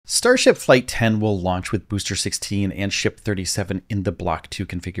Starship Flight 10 will launch with Booster 16 and Ship 37 in the Block 2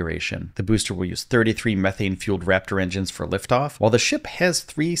 configuration. The booster will use 33 methane-fueled Raptor engines for liftoff, while the ship has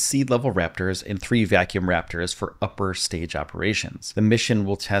 3 sea-level Raptors and 3 vacuum Raptors for upper stage operations. The mission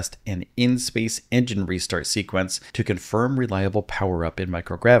will test an in-space engine restart sequence to confirm reliable power-up in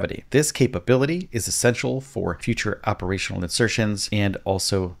microgravity. This capability is essential for future operational insertions and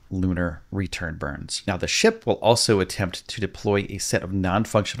also lunar return burns. Now, the ship will also attempt to deploy a set of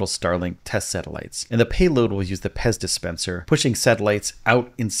non-functional Starlink test satellites, and the payload will use the PEZ dispenser, pushing satellites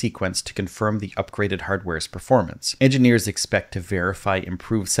out in sequence to confirm the upgraded hardware's performance. Engineers expect to verify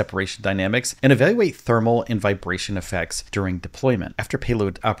improved separation dynamics and evaluate thermal and vibration effects during deployment. After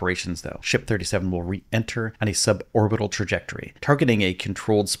payload operations, though, Ship 37 will re-enter on a suborbital trajectory, targeting a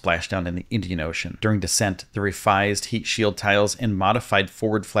controlled splashdown in the Indian Ocean. During descent, the revised heat shield tiles and modified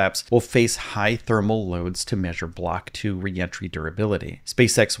forward flaps will face high thermal loads to measure Block 2 re-entry durability.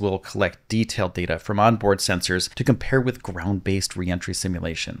 SpaceX will collect detailed data from onboard sensors to compare with ground-based re-entry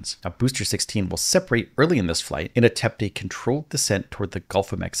simulations. Now, Booster 16 will separate early in this flight and attempt a controlled descent toward the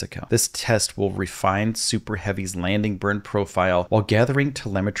Gulf of Mexico. This test will refine Super Heavy's landing burn profile while gathering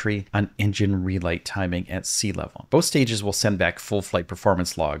telemetry on engine relight timing at sea level. Both stages will send back full flight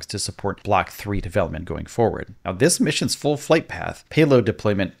performance logs to support Block 3 development going forward. Now, this mission's full flight path, payload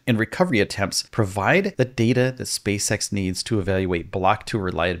deployment, and recovery attempts provide the data that SpaceX needs to evaluate Block 2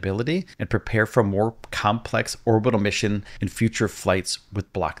 reliability and prepare for a more complex orbital mission in future flights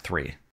with Block 3.